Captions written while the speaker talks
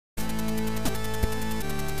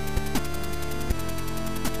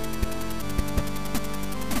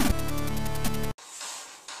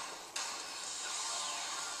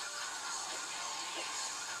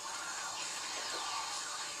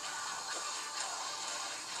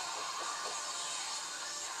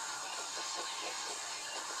Tonight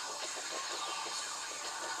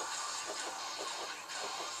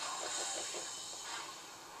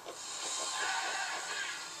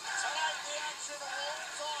the action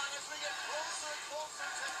rolls on as we get closer and closer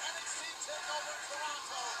to NXT TakeOver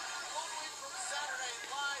Toronto. 1 week from Saturday,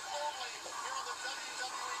 live only here on the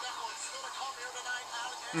WWE Network. Still to come here tonight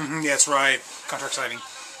out of Yeah, that's right. Contract signing.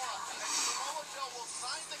 Samoa Joe will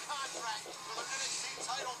sign the contract for the NXT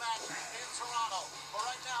title match in Toronto. But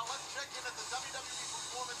right now, let's check in at the WWE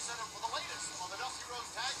Performance Center for the latest on the Dusty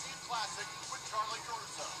Rhodes Tag Team Classic with Charlie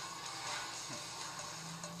Caruso.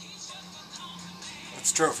 It's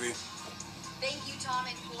a trophy. Thank you, Tom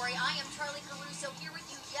and Corey. I am Charlie Caruso here with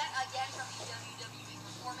you yet again from the WWE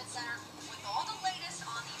Performance Center with all the latest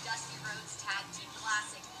on the Dusty Rhodes Tag Team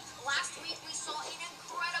Classic. Last week we saw an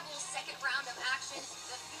incredible second round of action.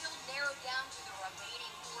 The field narrowed down to the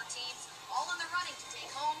remaining 4 teams, all in the running to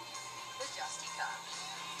take home the Dusty Cup.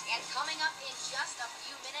 And coming up in just a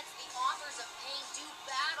few minutes, the Authors of Pain do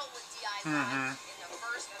battle with DIY in the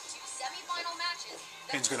first of 2 semifinal matches.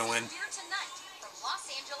 Pain's gonna win. Here tonight from Los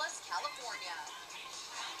Angeles, California.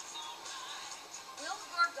 Will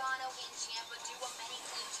Gargano and Ciampa do what many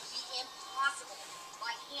claim to be impossible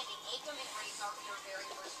by handing Akam and Razor their very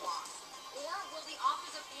first loss? Or will the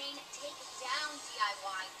Authors of Pain take down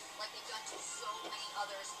DIY like they've done to so many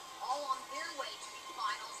others, all on their way to the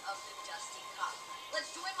finals of the Dusty Cup?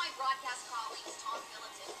 Let's join my broadcast colleagues Tom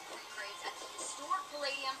Phillips and Corey Graves at the historic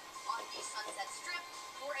Palladium on the Sunset Strip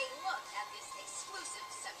for a look at this exclusive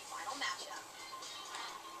semifinal matchup.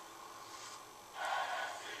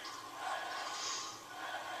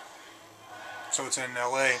 So it's in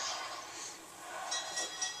LA.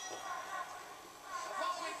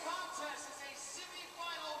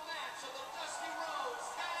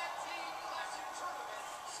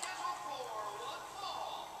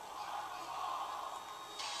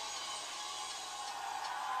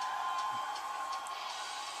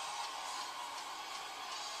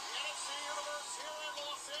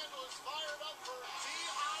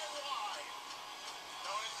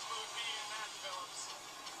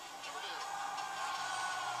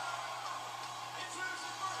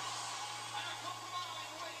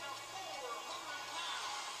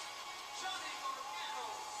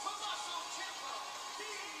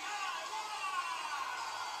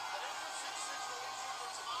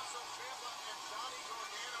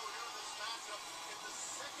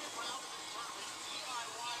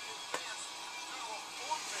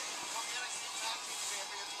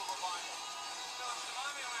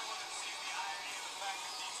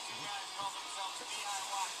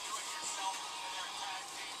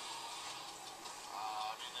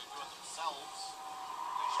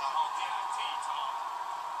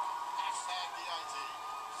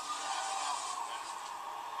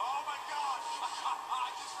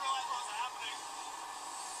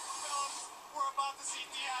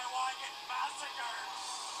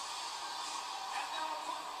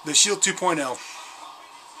 The Shield 2.0.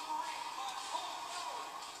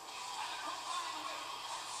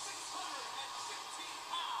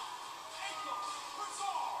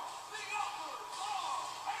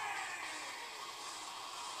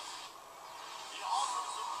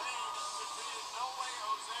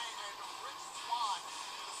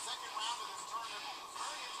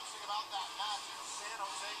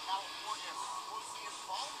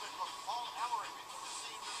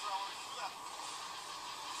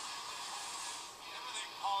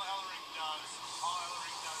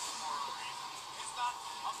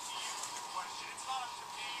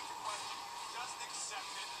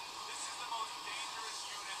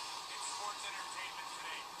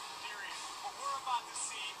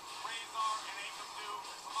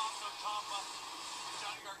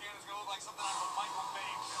 Something out of a Michael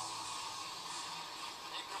Bay film.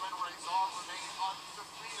 Akam and Razor remain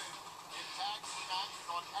undefeated in tag team matches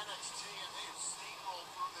on NXT, and they have steamrolled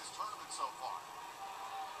through this tournament so far. I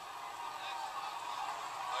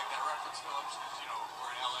like that reference, Phillips, because, you know,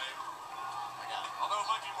 we're in LA. I got it. Although it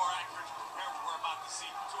might be more accurate to compare what we're about to see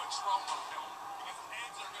to a trauma film, because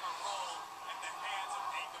heads are going to roll at the hands of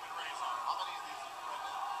Akam and Razor. How many of these have you read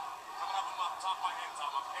now? Coming up on top of my head,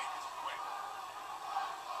 Tom. I'm paying this quick.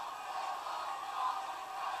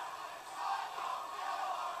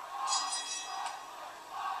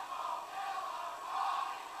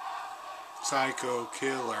 Psycho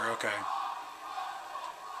Killer, okay.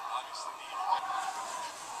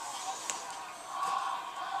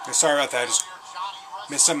 Yeah, sorry about that, I just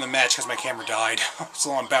missed some of the match because my camera died. It's a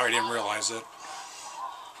long battery, I didn't realize it. Look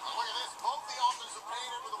at this, both the Authors of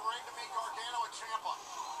Pain into the ring to meet Gargano and Ciampa.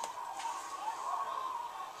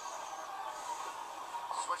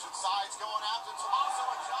 Switching sides, going after Tommaso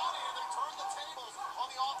and Johnny, and they're turn the tables on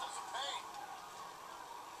the Authors of Pain.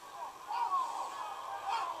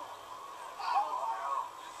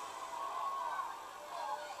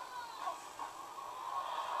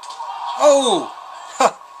 Oh!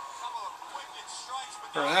 Couple of wicked strikes,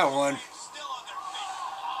 but For that one. still on their feet.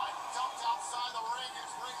 Dumped outside the ring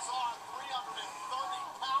is Rinehart,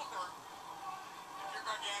 330-pounder. If you're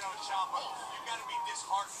Gargano and Ciampa, you've got to be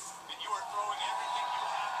disheartened that you are throwing everything you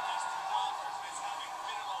have at these two monsters and it's having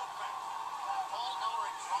minimal effect. Paul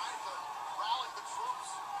Ellering trying to rally the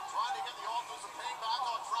troops, trying to get the Authors of Pain back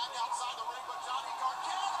on track outside the ring, but Johnny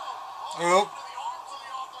Gargano Oh. into the arms of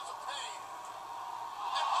the Authors of Pain.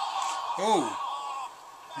 Oh.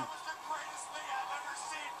 That was the greatest thing I've ever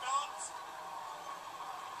seen, Phillips.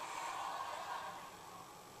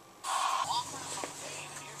 Authors of Pain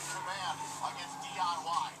in command against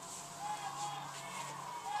DIY.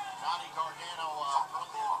 Johnny Gargano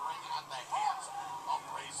currently in the ring at the hands of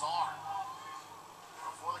Rinehart.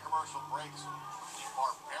 Before the commercial breaks, the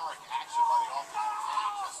barbaric action by the Authors of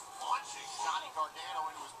Pain just launching Johnny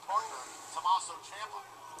Gargano into his partner, Tommaso Ciampa.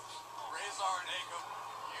 Rinehart and Akam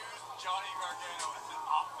used Johnny Gargano as an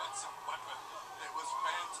offensive weapon. It was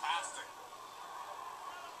fantastic.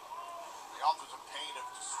 The Authors of Pain have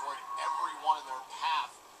destroyed everyone in their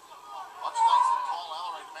path. Much thanks to Paul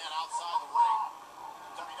Ellering, the man outside the ring.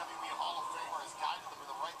 The WWE Hall of Famer has guided them in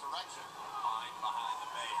the right direction. Mind behind the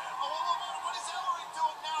mayhem. What is Ellering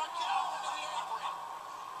doing now? Get out into the apron.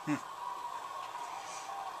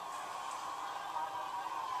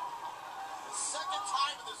 The second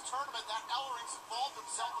time in this tournament that Ellering's involved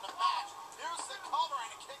himself in a match. Here's the cover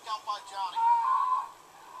and a kick out by Johnny.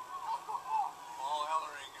 Paul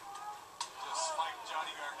Ellering just spiked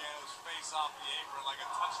Johnny Gargano's face off the apron like a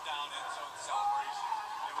touchdown end zone celebration.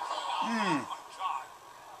 It was phenomenal. Oh my God.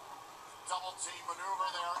 Double team maneuver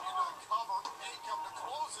there into the cover. Akam to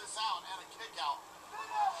close this out and a kick out.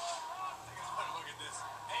 Take a better look at this.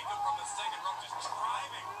 Akam from the second rope just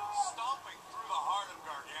driving, stomping through the heart of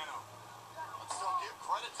Gargano. Let's still give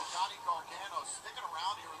credit to Johnny Gargano sticking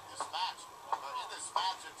around here in this match. In this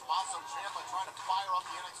match, and Tommaso Ciampa trying to fire up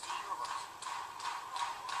the NXT universe.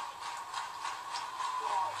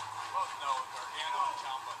 Both know Gargano and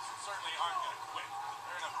Ciampa certainly aren't going to quit.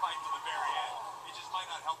 They're going to fight to the very end. It just might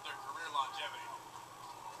not help their career longevity.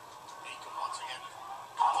 Akam once again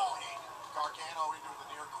pulling Gargano into the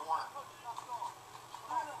near corner.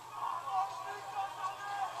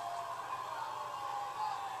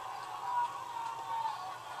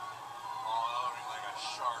 Paul Ellering like a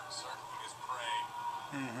shark circling his prey.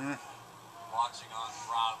 Watching on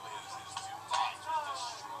proudly as his two monsters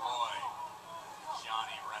destroy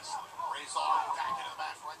Johnny wrestling. Rinehart back into the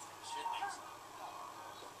match right to the kidneys.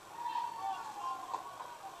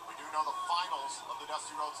 We do know the finals of the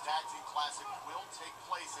Dusty Rhodes Tag Team Classic will take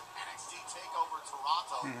place at NXT TakeOver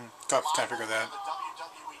Toronto. Tough to figure that. On the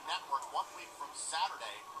WWE Network 1 week from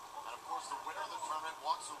Saturday. And of course, the winner of the tournament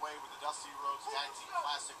walks away with the Dusty Rhodes Tag Team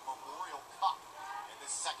Classic Memorial Cup in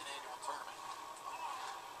this second annual tournament.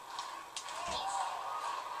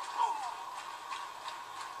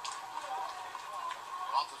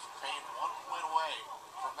 The Authors of Pain 1 win away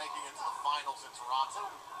from making it to the finals in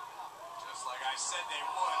Toronto. Just like I said they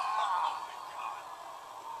would. Oh my God.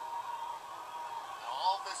 And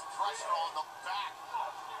all this pressure on the back.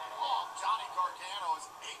 Oh, Johnny Gargano as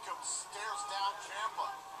Akam stares down Ciampa.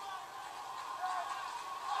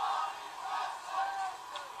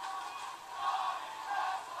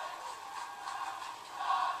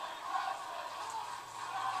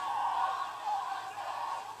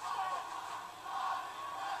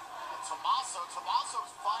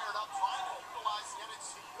 Tommaso's fired up, trying to utilize the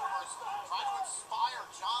NXT universe, trying to inspire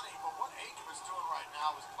Johnny, but what Akam is doing right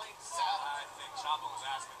now is plain savage. I think Ciampa was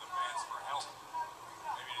asking the fans for help,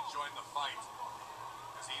 maybe to join the fight,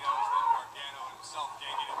 because he knows that Gargano himself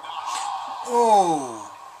can't get it done. Oh.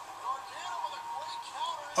 Gargano with a great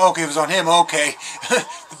counter. Okay, it was on him. Okay.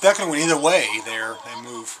 That could have went either way there, that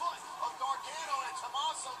move. Of Gargano and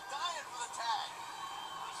Tommaso dying for the tag.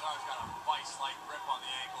 Rinehart got a vice-like grip on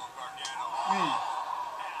the ankle of Gargano.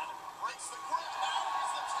 And breaks the grip. Now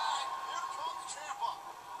here's the tag. Here comes Ciampa.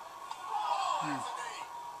 Oh, that's a knee.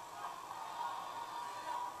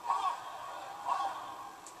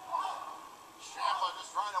 Ciampa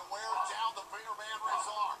just trying to wear down the bigger man,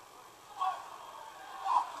 Rinehart.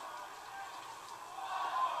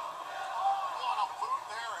 What a boot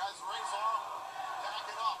there as Rinehart back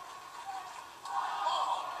it up.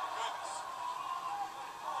 Oh, goodness.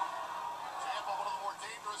 Ciampa, one of the more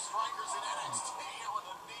dangerous strikers in NXT, with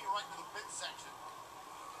a knee right to the midsection.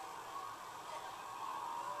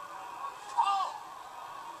 Oh!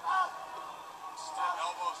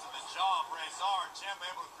 Razor and Ciampa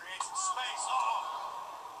able to create some space.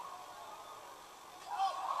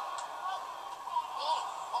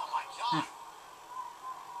 Oh my God.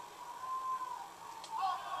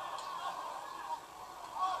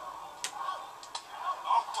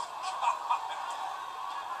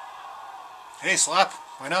 Hey, slap.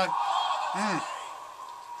 Why not?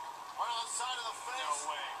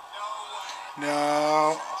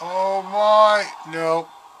 No. Oh my. No.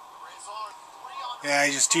 Yeah,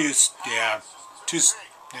 he's just too. Yeah. Too.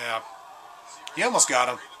 Yeah. He almost got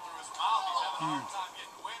him.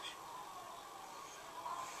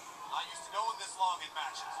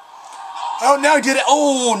 Oh, now he did it.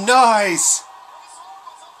 Oh, nice.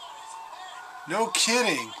 No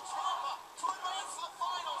kidding.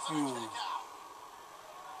 Ooh.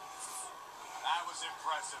 That was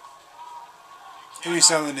impressive. It'll be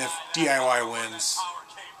something if DIY wins.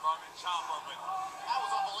 That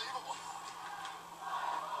was unbelievable.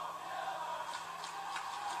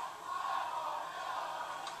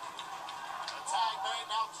 The tag made,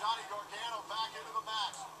 now Johnny Gargano back into the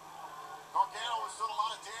match. Gargano was doing a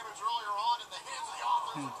lot of damage earlier on in the hands of the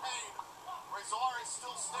Authors of Pain. Razor is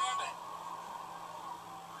still standing.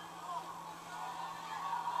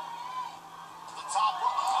 The top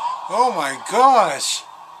rope. Oh my gosh.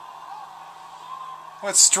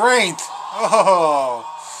 What strength. Oh.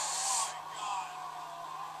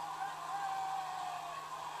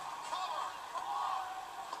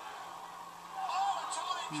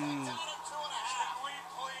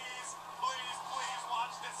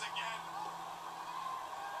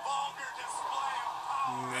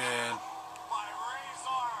 Man. By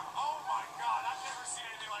Razor. Oh my God, I've never seen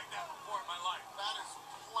anything like that before in my life. That is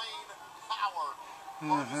plain power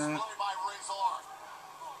on display by Razor.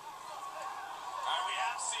 We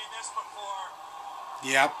have seen this before.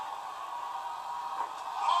 Yep.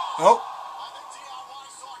 Oh. I think DIY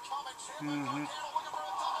saw it coming. Ciampa and Gargano looking for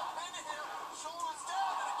a double pin here. Shoulders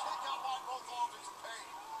down and a kick out by both Authors of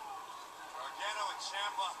Pain. Gargano and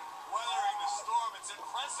Ciampa weathering the storm. It's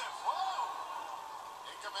impressive. Whoa.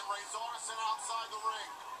 Ingham and Razor sit outside the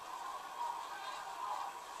ring.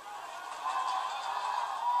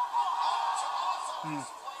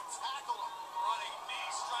 Running knee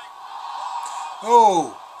strike.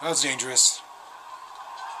 Oh. That was dangerous.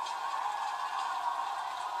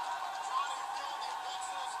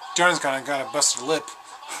 John's kind of got a busted lip.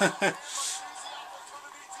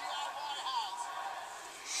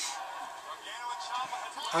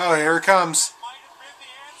 Oh, here it comes.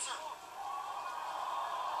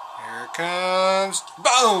 Here it comes.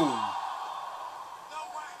 Boom!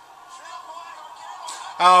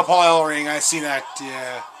 Oh, Paul Ellering. I see that.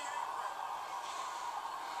 Yeah.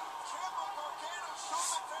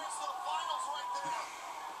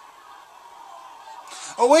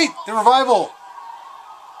 Oh, wait. The revival.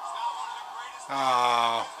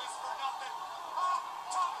 Oh.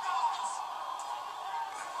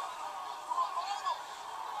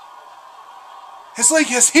 His leg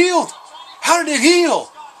has healed. How did it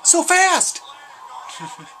heal? So fast.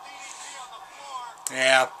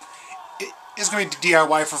 Yeah. It's going to be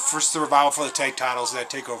DIY for first the revival for the tag titles,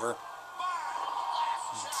 that takeover.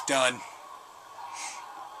 It's done.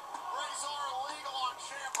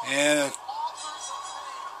 And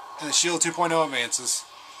the Shield 2.0 advances.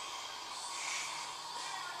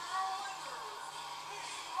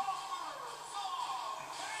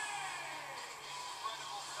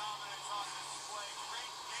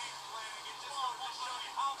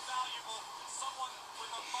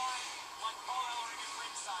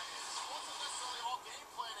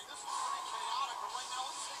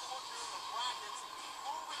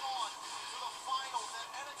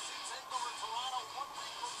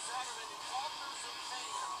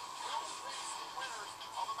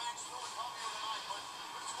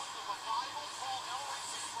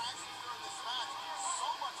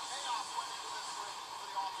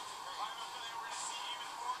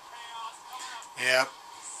 Yep.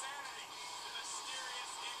 SAnitY, the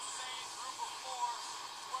mysterious, insane group of four,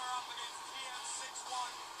 square up against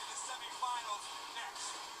PM61 in the semifinals next.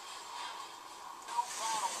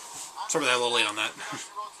 Sorry about that, a little late on that.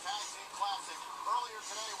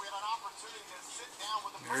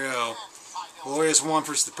 There we go. Glorious 1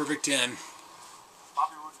 versus the Perfect 10.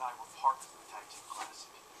 Bobby Roode and I were partners in the Tag Team Classic.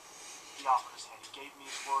 He offered his hand. He gave me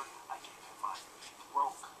his word. I gave him mine. He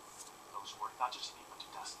broke those words, not just to me, but to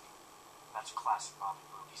Destiny. That's classic Bobby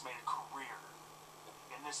Roode. He's made a career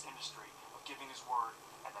in this industry of giving his word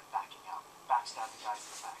and then backing out, backstabbing guys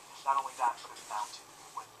in the back. Not only that, but it's mounted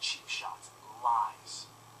with cheap shots, lies.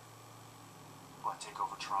 But take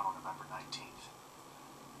over Toronto November 19th.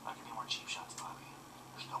 I'll give you more cheap shots, Bobby.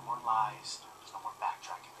 There's no more lies. There's no more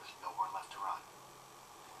backtracking. There's nowhere left to run.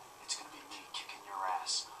 It's going to be me kicking your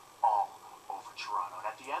ass all over Toronto. And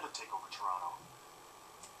at the end of TakeOver Toronto,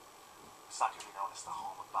 it's not going to be known as the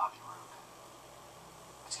home of Bobby Roode.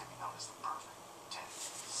 It's going to be known as the perfect 10-6.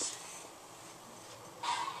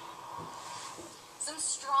 Some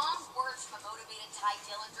strong words from a motivated Ty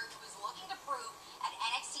Dillinger, who is looking to prove at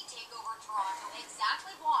NXT TakeOver Toronto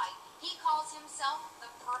exactly why he calls himself the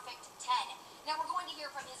perfect 10. Now, we're going to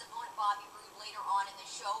hear from his opponent, Bobby Roode, later on in the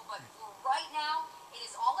show, but for right now, it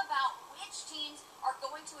is all about which teams are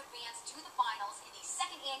going to advance to the finals in the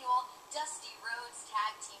second annual Dusty Rhodes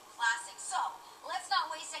Tag Team Classic. So, let's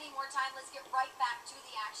not waste any more time. Let's get right back to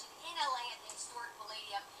the action in LA at the historic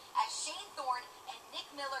Palladium as Shane Thorne and Nick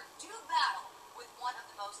Miller do battle with one of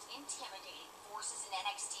the most intimidating forces in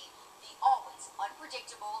NXT, the always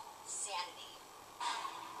unpredictable SAnitY.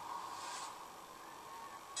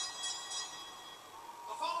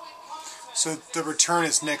 So the return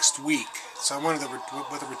is next week. So I wonder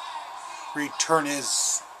what the return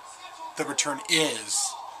is. The return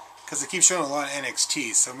is, because they keep showing a lot of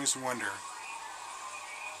NXT. So I'm just wondering.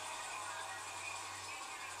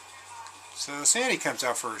 So SAnitY comes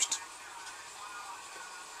out first.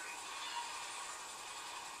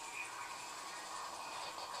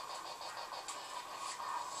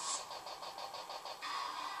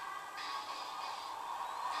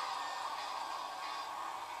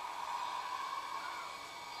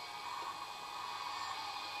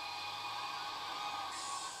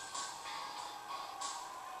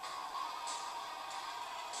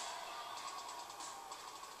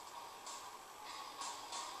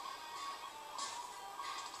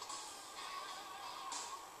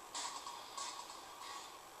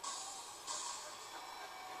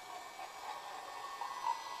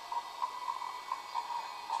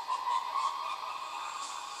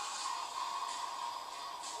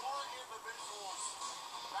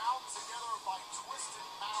 Bound together by twisted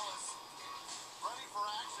malice, ready for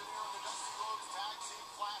action here in the Dusty Rhodes Tag Team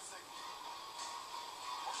Classic.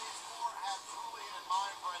 What these four have truly in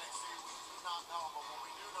mind for NXT, we do not know, but what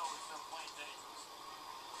we do know is they're playing dangerous.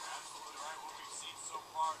 Absolutely right. What we've seen so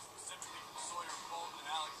far, specifically from Sawyer Fulton and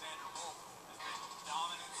Alexander Wolf, has been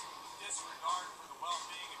dominance, disregard for the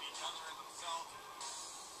well-being of each other and themselves.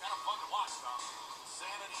 Kind of fun to watch, Tom.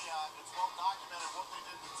 SAnitY, it's well documented what they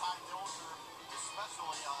did to Ty Dillinger,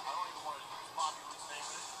 especially, I don't even want to use Bobby Roode's name,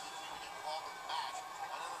 but he didn't even get involved in the match.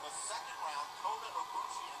 And then in the second round, Kota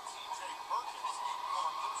Ibushi and TJ Perkins,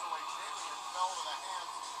 former cruiserweight champion, fell to the hands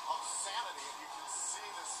of SAnitY, and you can see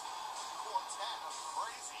this quartet of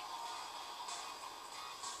crazy.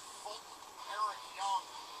 Fulton, Eric Young,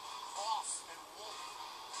 Cross, and Wolf.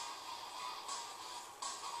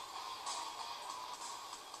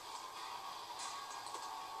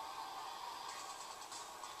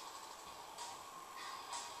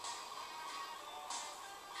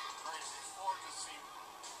 Seem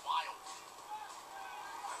wild.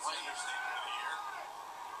 That's an understatement of the year.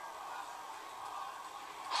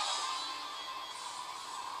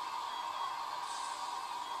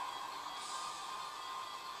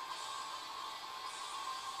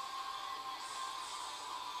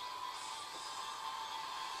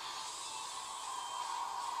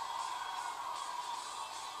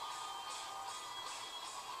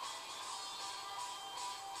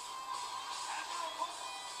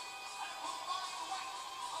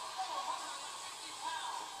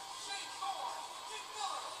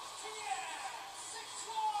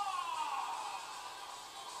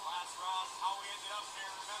 How we ended up here.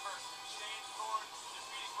 Remember, Shane Thorne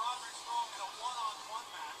defeating Roderick Strong in a one-on-one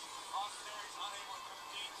match. Austin Aries unable to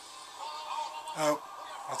compete. Oh,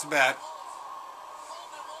 that's bad.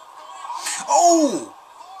 Oh!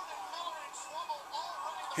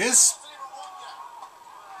 His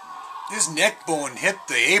neck bone hit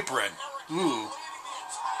the apron. Ooh.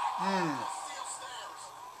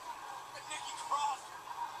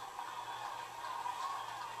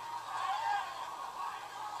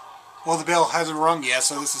 Well, the bell hasn't rung yet,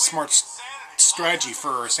 so this is smart strategy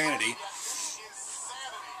for SAnitY.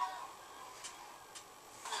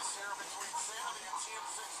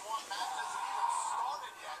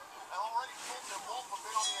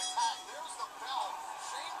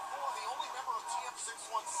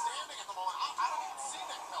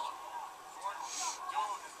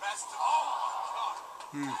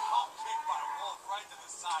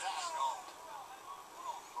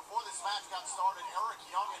 Before this match got started, Eric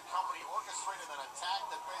Young and company orchestrated an attack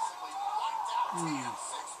that basically wiped out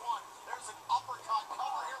TM61. There's an uppercut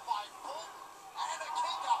cover here by Fulton and a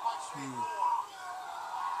kick out by Shane Thorne.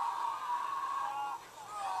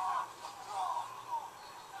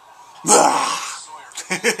 Sawyer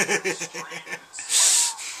Screaming and sweating,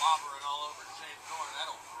 slobbering all over Shane Thorne.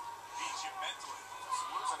 That'll beat you mentally. Just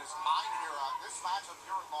losing his mind here. This matchup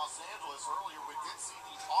here in Los Angeles earlier, we did see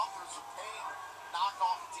the Authors of Pain knock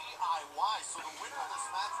off DIY. So the winner of this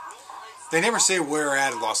match will face They never say where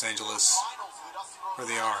at Los Angeles, finals of the Dusty Rhodes where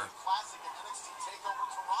they are. Classic and NXT TakeOver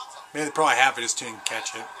Toronto. Maybe they probably have it, just didn't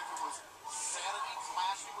catch it. If it was SAnitY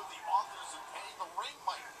clashing with the Authors of Pain, the ring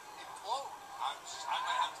might implode. I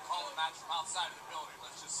might have to call the match from outside of the building.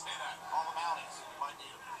 Let's just say that. All the mounties, you might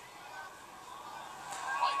need them.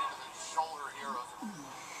 Right into the shoulder here of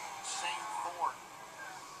Shane Thorne.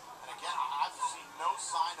 And again, I've seen no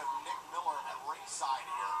sign of Nick Miller at ringside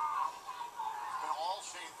here. It's been all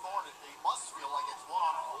Shane Thorne. He must feel like it's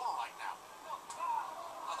 1-on-4 right now.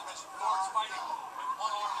 Not to mention Thorne's fighting with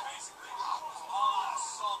one arm, basically. It's an all-out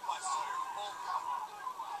assault by Sawyer Fulton.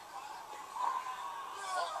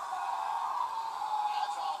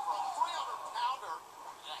 Agile for a 300-pounder.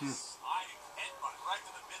 Sliding headbutt right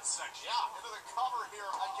to the midsection. Yeah, into the cover here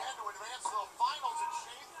again to advance to the finals, and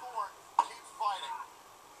Shane Thorne keeps fighting.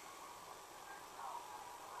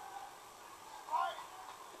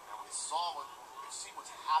 And we've seen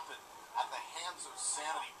what's happened at the hands of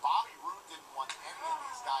SAnitY. Bobby Roode didn't want any of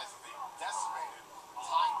these guys as they decimated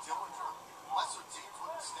Ty Dillinger. Lesser teams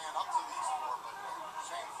wouldn't stand up to these four, but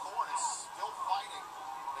Shane Thorne is still fighting.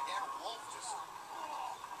 And again, Wolf just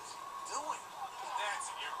what's he doing? He's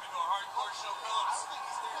dancing. You ever been to a hardcore show, Phillips? I think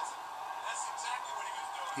he's dancing. That's exactly what he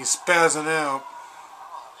was doing. He's spazzing out.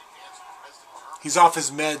 They dance with Dresden Germany. He's off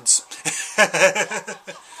his meds.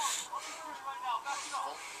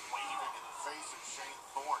 Waving in the face of Shane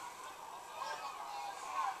Thorne.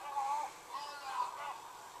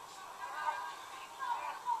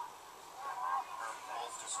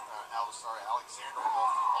 Wolf just, Alexander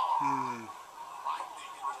Wolf.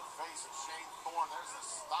 Grinding into the face of Shane Thorne. There's the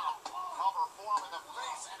stop. Cover for him in the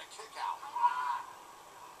face and a kick out.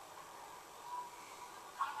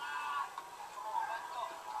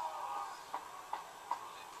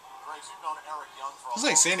 Grace, you've known Eric Young for a Looks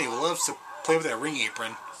like long SAnitY time. loves to play with that ring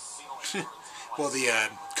apron. Ceiling Well, the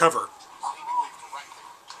cover. seemingly directly.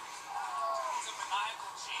 He's a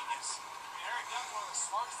maniacal genius. I mean, Eric Young's one of the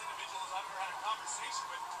smartest individuals I've ever had a conversation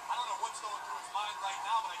with. I don't know what's going through his mind right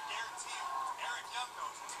now, but I guarantee you, Eric Young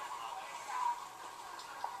knows what's going on.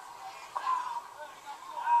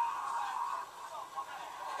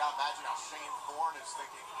 You gotta imagine how Shane Thorne is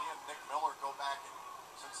thinking. He and Nick Miller go back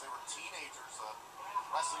since they were teenagers,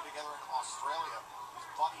 wrestling together in Australia. His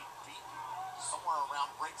buddy beaten somewhere around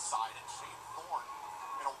ringside, and Shane Thorne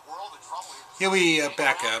in a world of trouble here. He'll be Hanging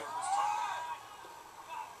back around up. here in this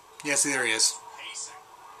tournament. Yes, there he is. Pacing.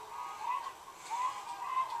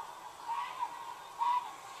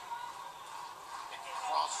 Nicky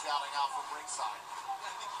Cross shouting out from ringside. I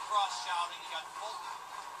think Cross shouting. You got Fulton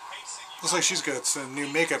pacing. Looks like she's got some new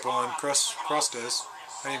makeup on. Cross does.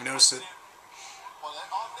 I didn't even notice it. Well, then,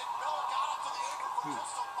 Nick Miller got up to the apron for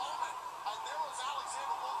just a moment, and there was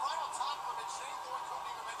Alexander Wolf right on top of him, and Shane Thorne couldn't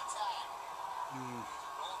even make a tag.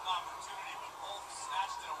 Golden opportunity, but Wolf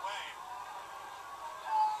snatched it away.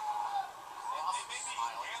 They may be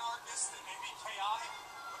anarchists, they may be chaotic,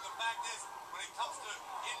 but the fact is, when it comes to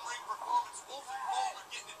in-ring performance, Wolf and Fulton are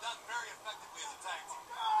getting it done very effectively as a tag team.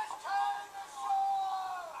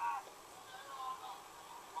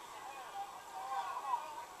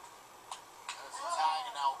 There's a tag,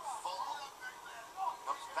 and now Fulton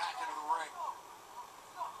comes back into the ring.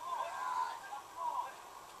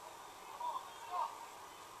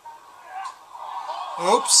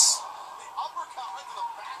 Oops. The uppercut right to the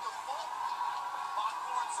back of Fulton. Bought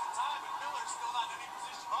Thorne some time, and Miller's still not in any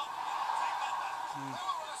position. Oh, take that back.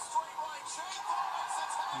 Miller with a straight right. Shane Thorne makes the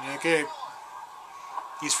tag. Okay.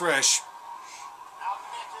 He's fresh. Now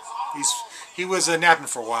Nick is on a roll. He was napping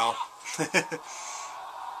for a while. Big back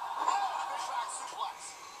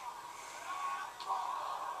suplex.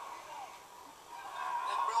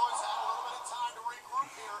 Nick Miller's had a little bit of time to regroup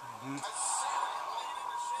here. As SAnitY laid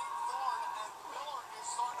into Shane Thorne, and Miller is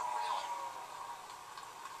starting to feel it.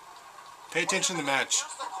 Pay attention to the match.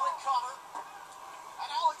 Here's the quick cover. And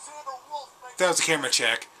Alexander Wolf makes That was a camera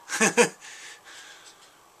check.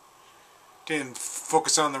 Didn't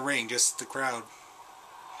focus on the ring, just the crowd.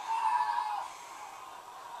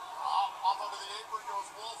 Up under the apron goes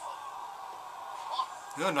Wolf.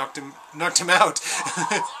 No, knocked him out.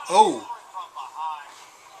 Oh. From behind.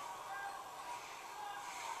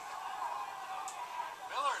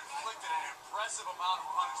 Miller inflicted an impressive amount of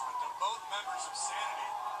punishment to both members of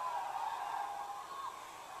SAnitY.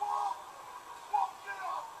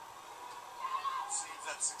 It seems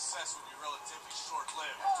that success would be relatively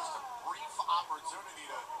short-lived. Just a brief opportunity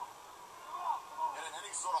to get an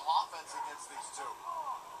NXT sort of offense against these two.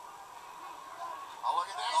 Oh, look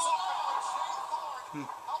at that. Shane Thorne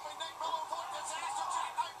helping Nick Miller avoid disaster.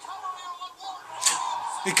 Jackknife cover here on Lord.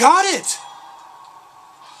 He got it!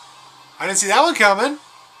 I didn't see that one coming.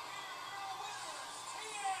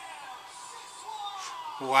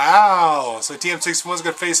 Wow. So TM61's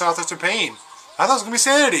going to face Authors of Pain. I thought it was going to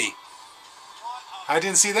be SAnitY. I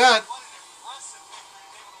didn't see that.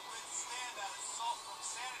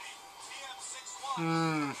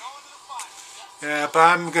 Yeah, but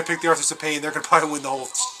I'm going to pick the Authors of Pain. They're going to probably win the whole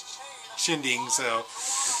shindig, so.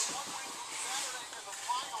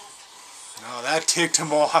 Oh, that ticked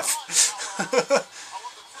him off.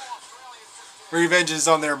 Revenge is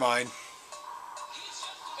on their mind.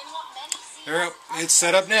 There, it's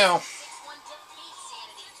set up now.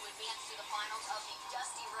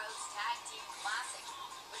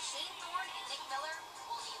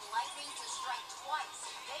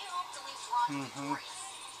 At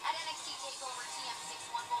NXT TakeOver,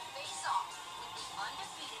 TM61 will face off with the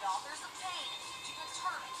undefeated Authors of Pain to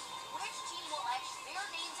determine which team will etch their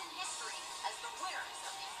names in history as the winners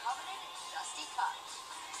of the coveted Dusty Cup.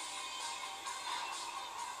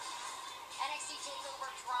 NXT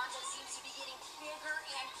TakeOver Toronto seems to be getting bigger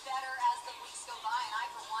and better as the weeks go by, and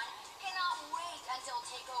I, for one, cannot wait until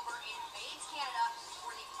TakeOver invades Canada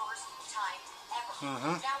for the first time ever.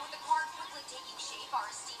 Now, with the card quickly taking shape, our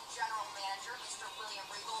esteemed general manager, Mr. William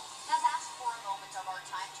Regal, has asked for a moment of our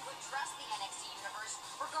time to address the NXT universe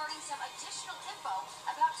regarding some additional info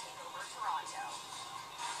about TakeOver Toronto.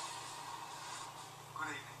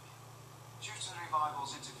 Good evening. Due to the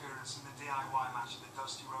Revival's interference in the DIY match of the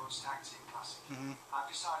Dusty Rhodes Tag Team Classic, I've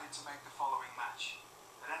decided to make the following match.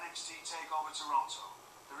 At NXT TakeOver Toronto,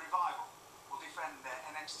 the Revival will defend their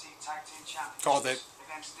NXT Tag Team Championships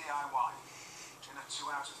against DIY in a 2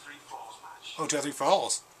 out of 3 falls match. Oh, 2 out of 3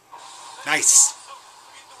 falls. Nice.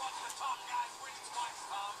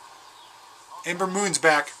 Ember Moon's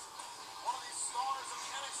back.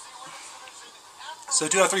 So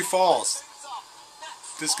 2 out of 3 falls.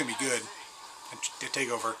 This is going to be good.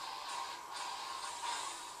 TakeOver.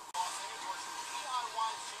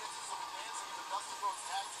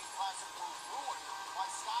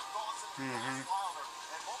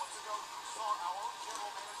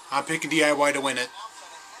 I'm picking DIY to win it.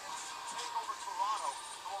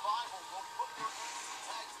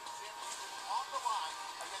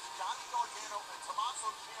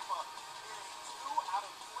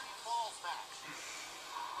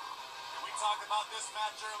 This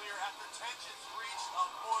match earlier after tensions reached a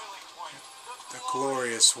boiling point. The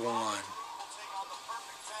glorious one. Will take on the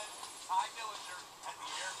perfect 10, Ty Dillinger, at the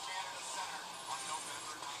Air Canada Center on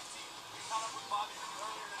November 19th. We caught up with Bobby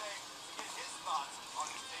earlier today to get his thoughts on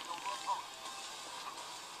his TakeOver opponent.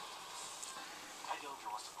 Ty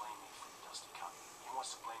Dillinger wants to blame me for the Dusty Cup. He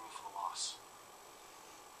wants to blame me for the loss.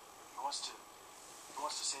 He wants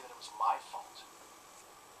to say that it was my fault.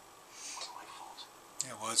 It wasn't my fault.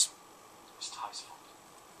 Yeah, it was. It was Ty's fault.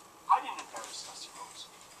 I didn't embarrass Dusty Rhodes.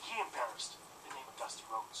 He embarrassed the name of Dusty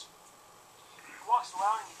Rhodes. He walks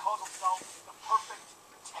around and he calls himself the perfect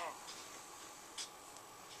 10.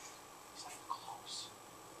 He's not even close.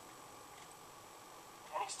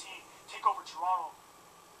 At NXT TakeOver Toronto,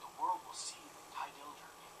 the world will see that Ty Dillinger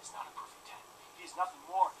is not a perfect 10. He is nothing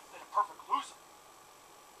more than a perfect loser.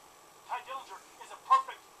 Ty Dillinger is a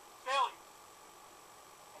perfect failure.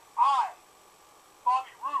 And I,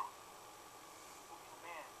 Bobby Roode, will be the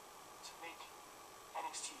man to make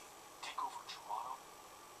NXT TakeOver Toronto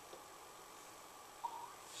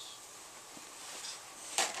glorious.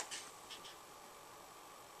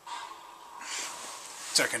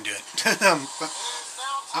 So I can do it.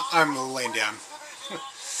 I'm laying down.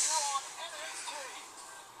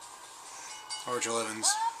 Origin Evans.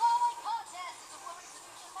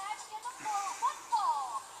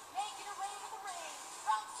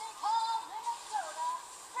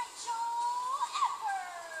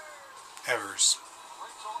 Evers.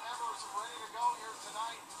 Rachel Evers ready to go here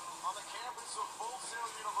tonight on the campus of Full Sail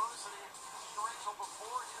University. Rachel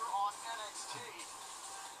before here on NXT.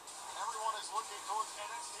 And everyone is looking towards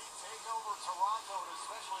NXT TakeOver Toronto, and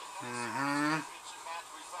especially NXT Championship match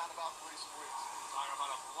we found about recent weeks. Talking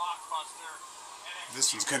about a blockbuster. NXT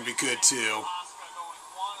This one's going to be good too. Asuka going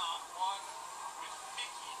one-on-one with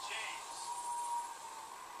Mickie James.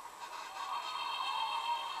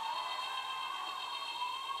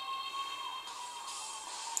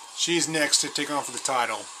 She's next to take on for the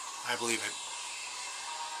title. I believe it.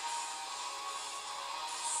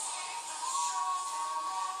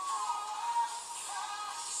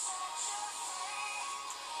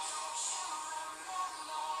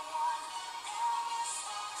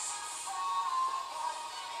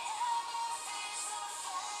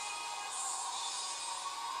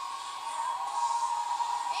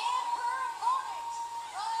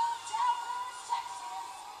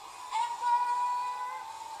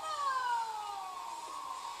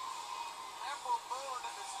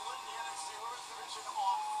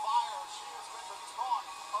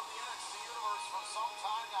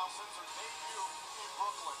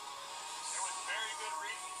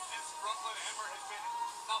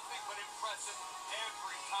 impressive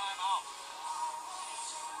every time out. We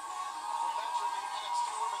mentioned the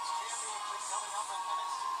NXT Women's Championship coming up at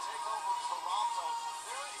NXT TakeOver Toronto.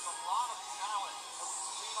 There is a lot of talent that we've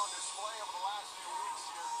seen on display over the last few weeks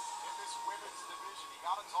here in this women's division. You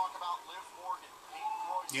got to talk about Liv Morgan, Peyton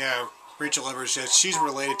Royce. Yeah, Rachel Evers. She's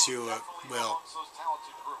related to well,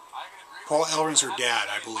 Paul Ellerin's her dad,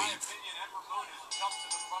 I believe.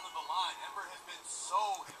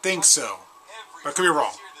 I think so. But I could be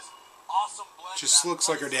wrong. Just looks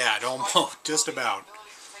like her dad, almost, just about.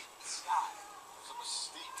 There's a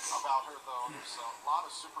mystique about her, though. There's a lot of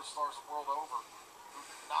superstars the world over who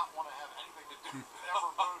do not want to have anything to do with Ember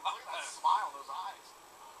Moon. Look at that smile in those eyes.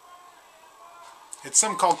 It's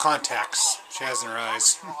something called contacts she has in her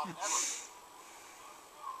eyes.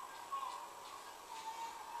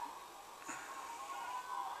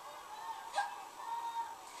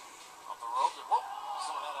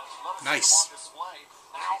 Nice.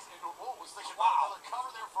 Now, was thinking about another cover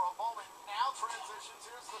there for a moment. Now transitions.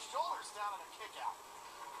 Here's the shoulders down and a kick out.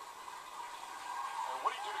 And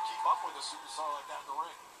what do you do to keep up with a superstar like that in the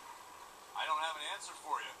ring? I don't have an answer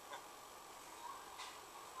for you.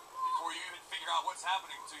 Before you even figure out what's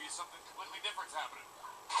happening to you, something completely different's happening.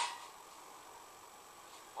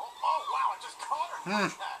 Oh wow, I just caught her.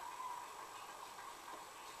 Like that.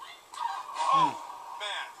 Oh,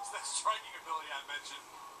 man, it's that striking ability I mentioned.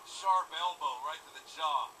 Sharp elbow right to the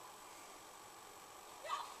jaw.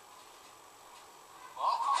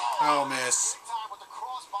 Oh, miss. Big time with the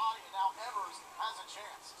crossbody, and now Evers has a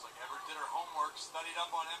chance. It's like Ember did her homework, studied up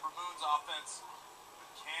on Ember Moon's offense. But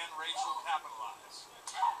can Rachel capitalize?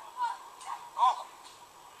 Oh!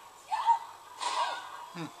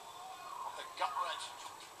 With the gut wrench.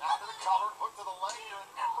 Now to the cover, hook to the leg here, and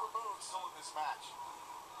Ember Moon still in this match.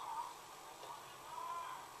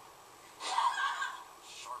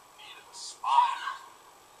 Sharp knee to the spine.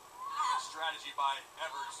 Good strategy by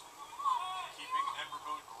Evers, keeping Ember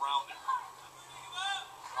Moon grounded.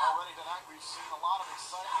 Already tonight, we've seen a lot of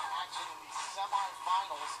exciting action in the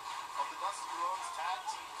semifinals of the Dusty Rhodes Tag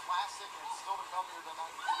Team Classic, and still to come here tonight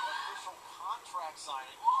with the official contract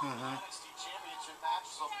signing. The NXT Championship match,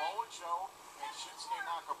 Samoa Joe and Shinsuke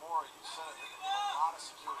Nakamura. You said it, there's going to be a lot of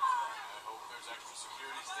security for that. I hope there's extra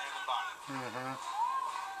security standing by.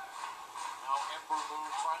 Now Ember Moon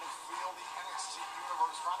trying to feel the NXT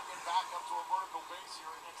universe, trying to get back up to a vertical base here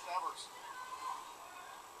against Evers.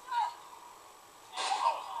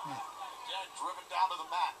 Again, driven down to the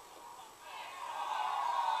mat.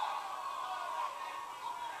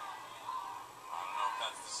 I don't know if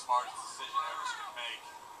that's the smartest decision Evers could make.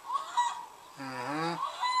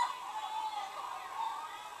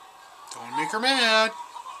 Don't make her mad.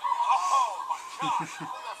 Oh my God! Look at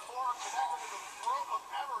that forearm connected to the throat of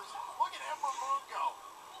Evers. Look at Ember Moon go.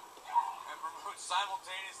 Ember Moon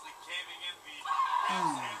simultaneously caving in the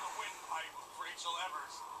ribs and the windpipe of Rachel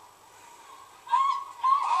Evers.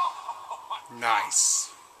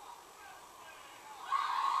 Nice. I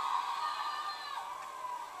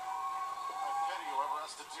pity whoever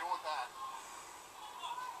has to deal with that.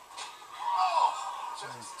 Oh,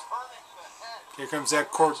 just turning the head. Here comes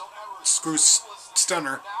that corkscrew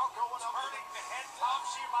stunner. Now going up, Turning the head top,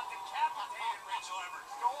 she about decapitated Rachel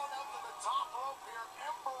Evers. going up to the top rope here.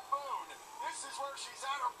 Ember Moon. This is where she's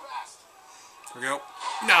at her best. Here we go.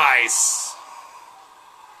 Nice.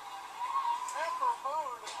 Ember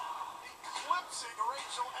Moon eclipsing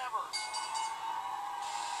Rachel Evers.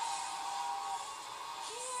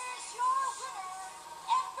 Here's your winner,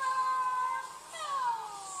 Ember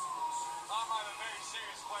Moon. Tom, I have a very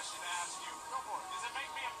serious question to ask you. Go for it. Does it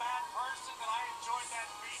make me a bad person that I enjoyed that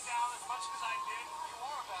beatdown as much as I did? You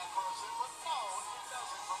are a bad person, but no, it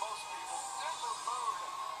doesn't for most people. Ember Moon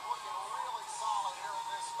looking really solid here in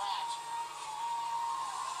this match.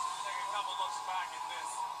 Take a couple looks back at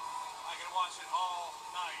this. I can watch it all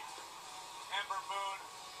night. Ember Moon,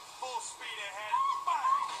 full speed ahead,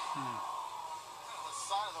 bang! On the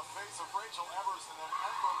side of the face of Rachel Evers, and then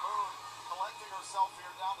Ember Moon collecting herself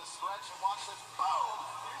here down the stretch, and watch this, boom!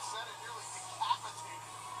 You said it, nearly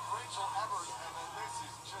decapitated Rachel Evers, and then this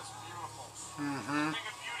is just beautiful. Thing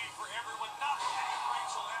of beauty for everyone not hitting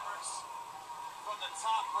Rachel Evers from the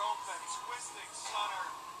top rope, that twisting stunner.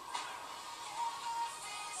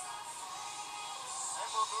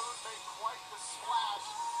 Ember Moon made quite the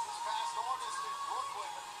splash this past August in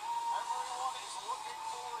Brooklyn. Everyone is looking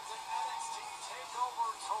forward to NXT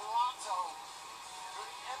TakeOver Toronto.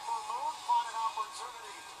 Could Ember Moon find an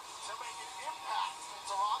opportunity to make an impact in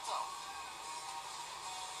Toronto?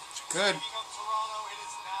 Good. Speaking of Toronto, it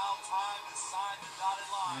is now time to sign the dotted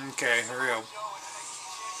line. Okay, here we go. Joe and NXT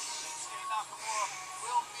champion Shinsuke Nakamura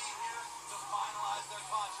will be here to finalize their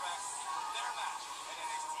contract. For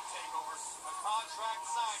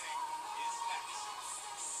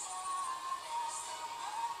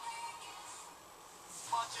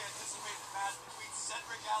hotly anticipated match between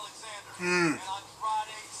Cedric Alexander and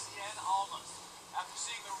Andrade Cien Almas. After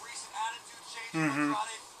seeing the recent attitude change from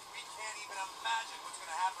Andrade, we can't even imagine what's going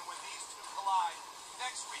to happen when these two collide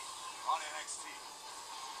next week on NXT.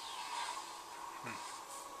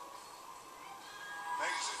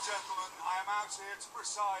 Ladies and gentlemen, I am out here to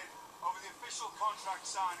preside over the official contract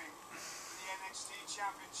signing for the NXT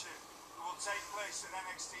Championship that will take place at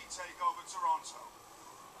NXT TakeOver Toronto.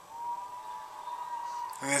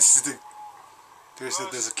 And this is there's the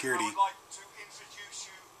security. I would like to introduce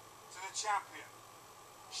you to the champion,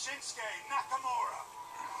 Shinsuke Nakamura.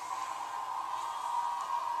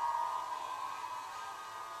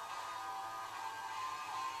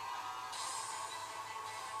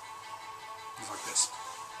 He's like this.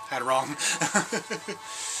 Had it wrong.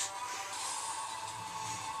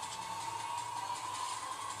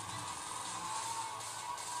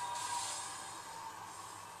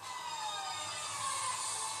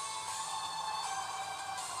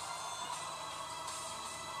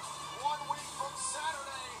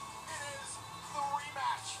 Saturday, it is the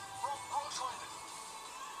rematch from Brooklyn.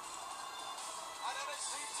 At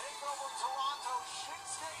NXT TakeOver Toronto,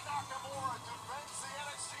 Shinsuke Nakamura defends the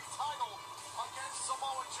NXT title against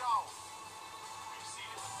Samoa Joe. We've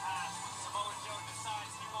seen in the past when Samoa Joe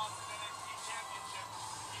decides he wants an NXT championship,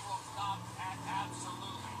 he will stop at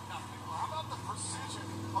absolutely nothing. How about the precision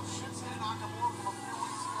of Shinsuke Nakamura from a few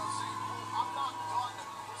weeks ago saying, I'm not done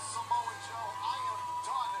with Samoa Joe. I am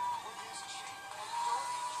done with his cheap and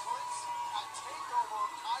dirty tricks at TakeOver.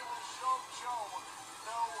 I will show Joe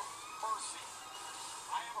no mercy.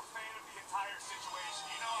 I am a fan of the entire situation.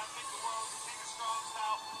 You know, I think the world's king of strong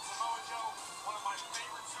style. Samoa Joe, one of my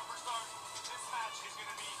favorite superstars. This match is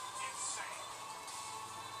going to be insane.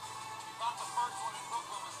 You thought the first one in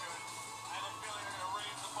Brooklyn was good. I have a feeling they're going to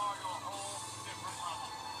raise the bar to a whole different level.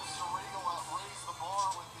 Mr. Regal raised the bar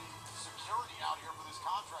with the security out here for this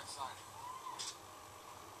contract signing.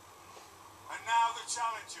 And now the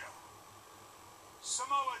challenger,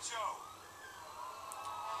 Samoa Joe.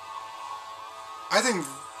 I think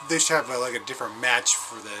they should have like a different match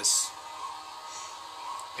for this.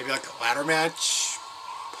 Maybe like a ladder match,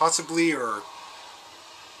 possibly, or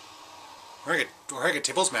like a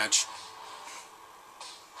tables match.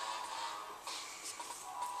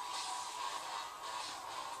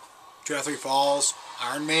 Two out of three falls,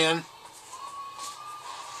 Iron Man.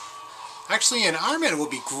 Actually, an Iron Man would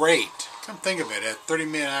be great. Come think of it, a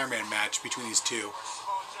 30-minute Iron Man match between these two. Where's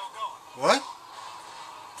Samoa Joe going? What?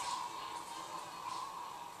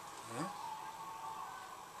 Huh?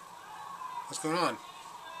 What's going on?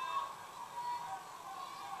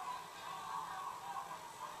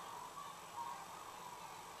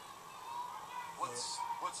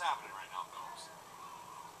 What's happening right now, fellas?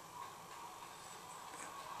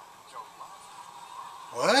 Joe left.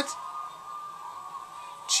 What?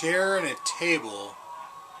 Chair and a table.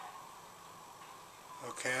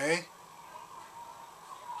 Okay.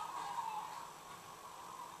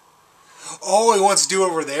 Oh, he wants to do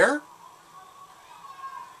over there?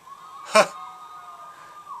 Huh.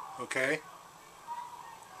 Okay.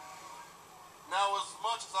 Now, as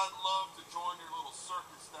much as I'd love to join your little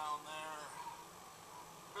circus down there,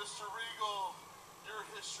 Mr. Regal, your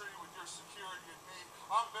history with your security and me,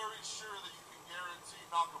 I'm very sure that you can guarantee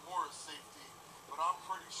Nakamura's safety, but I'm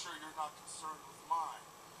pretty sure you're not concerned with mine.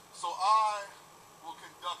 So I will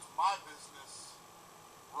conduct my business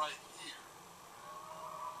right here.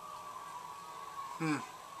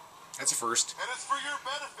 That's a first. And it's for your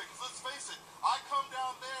benefit, 'cause let's face it, I come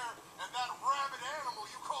down there and that rabid animal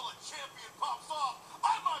you call a champion pops off,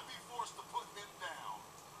 I might be forced to put him down.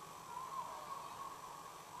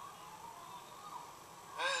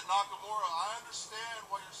 Hey, Nakamura, I understand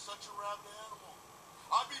why you're such a rabid animal.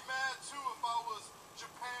 I'd be mad too if I was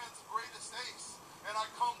Japan's greatest ace and I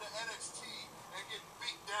come to NXT and get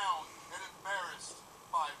beat down and embarrassed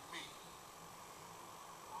by me.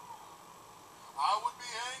 I would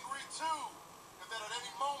be angry too if that at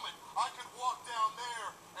any moment I could walk down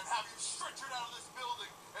there and have you stretchered out of this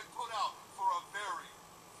building and put out for a very,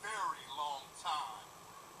 very long time.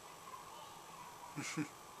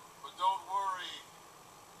 But don't worry,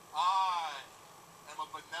 I am a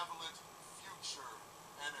benevolent future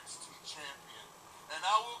NXT champion, and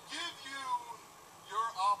I will give you your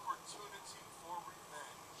opportunity for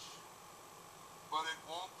revenge. But it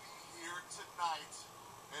won't be here tonight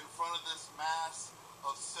in front of this mass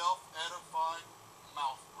of self-edifying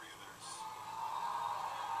mouth breathers.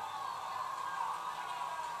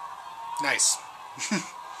 Nice.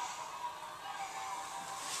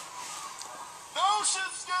 No,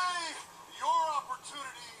 Shinsuke! Your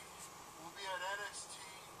opportunity will be at NXT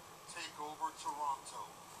TakeOver Toronto.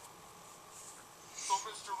 So,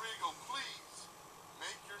 Mr. Regal, please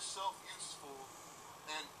make yourself useful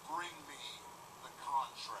and bring me the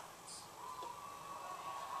contracts.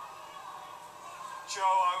 Joe,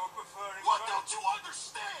 I would prefer it. What don't you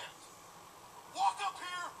understand? Walk up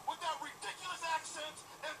here with that ridiculous accent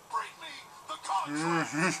and bring me the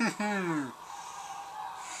contracts.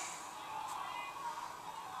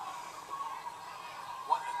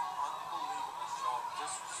 What an unbelievable show of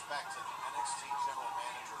disrespect to the NXT general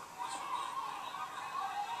manager, Mr. Regal.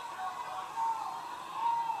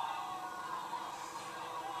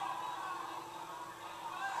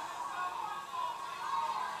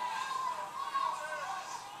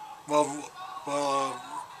 Well,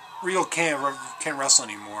 Regal can't wrestle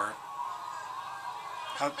anymore.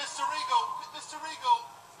 Mr.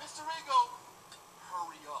 Regal,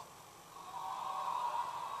 hurry up.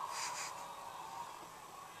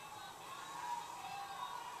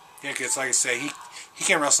 Yeah, because like I say, he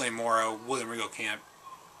can't wrestle anymore. William Regal can't,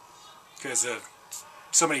 because of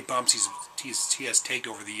so many bumps he has taken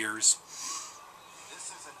over the years. This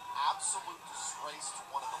is an absolute disgrace to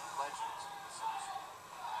one of the legends in this industry.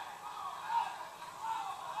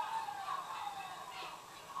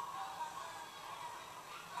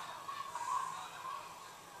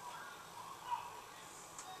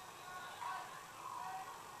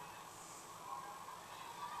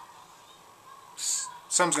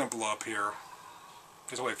 Something's gonna blow up here.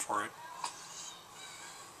 Just wait for it.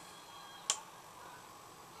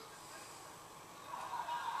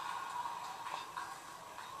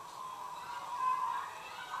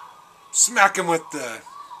 Smack him with the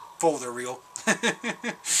folder reel. Nah,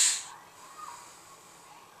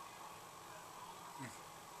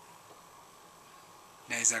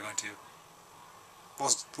 he's not going to.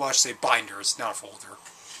 Watch say binders, not folder.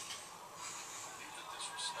 Leave the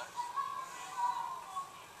disrespect.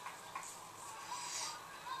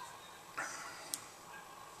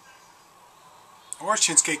 Or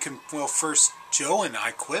Shinsuke can, well, first Joe and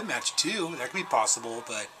I Quit match too. That could be possible,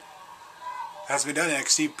 but hasn't been done in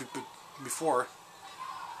NXT before.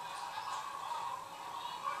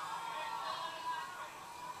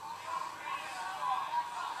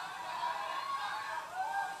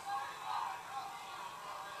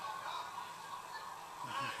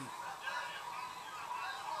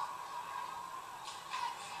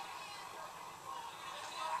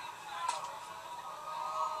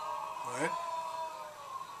 What?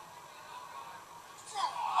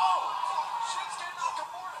 Shinsuke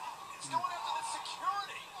Nakamura is going after the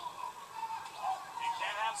security. You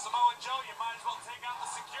can't have Samoa Joe, you might as well take out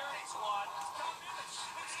the security squad.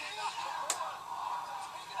 Shinsuke Nakamura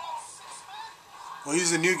taking out 6 men. Well,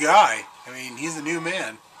 he's a new guy. I mean, he's a new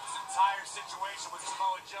man. This entire situation with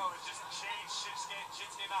Samoa Joe has just changed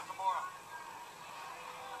Shinsuke Nakamura.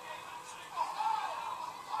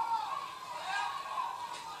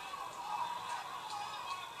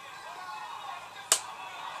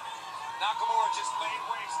 Nakamura just laid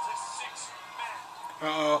waste to 6 men.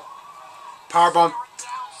 Uh-oh. Powerbomb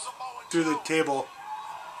Down Samoa through the Joe. table.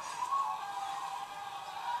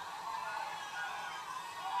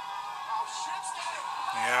 Now Shinsuke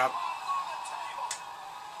Yeah. on the table.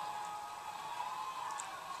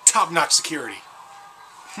 Top-notch security.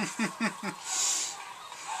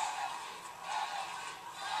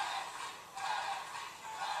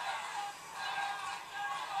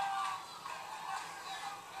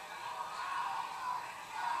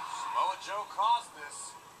 Samoa Joe caused this.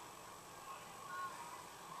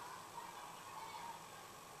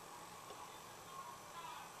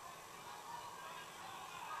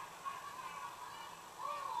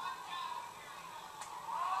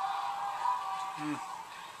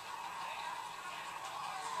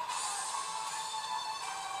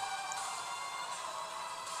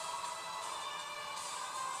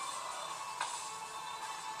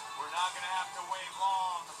 We're not going to have to wait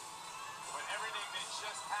long. But everything that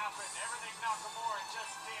just happened, everything Nakamura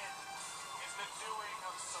just did, is the doing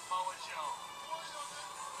of Samoa Joe.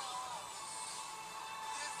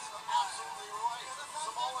 Absolutely right.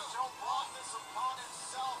 Samoa Joe brought this upon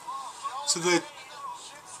himself. So the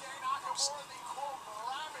Shinsuke Nakamura, the quote,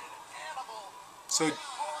 rabid animal, so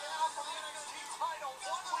brought out for the NXT title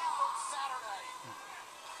 1 week from Saturday.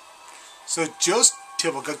 so Joe's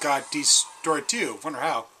table got destroyed too. Wonder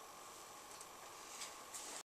how.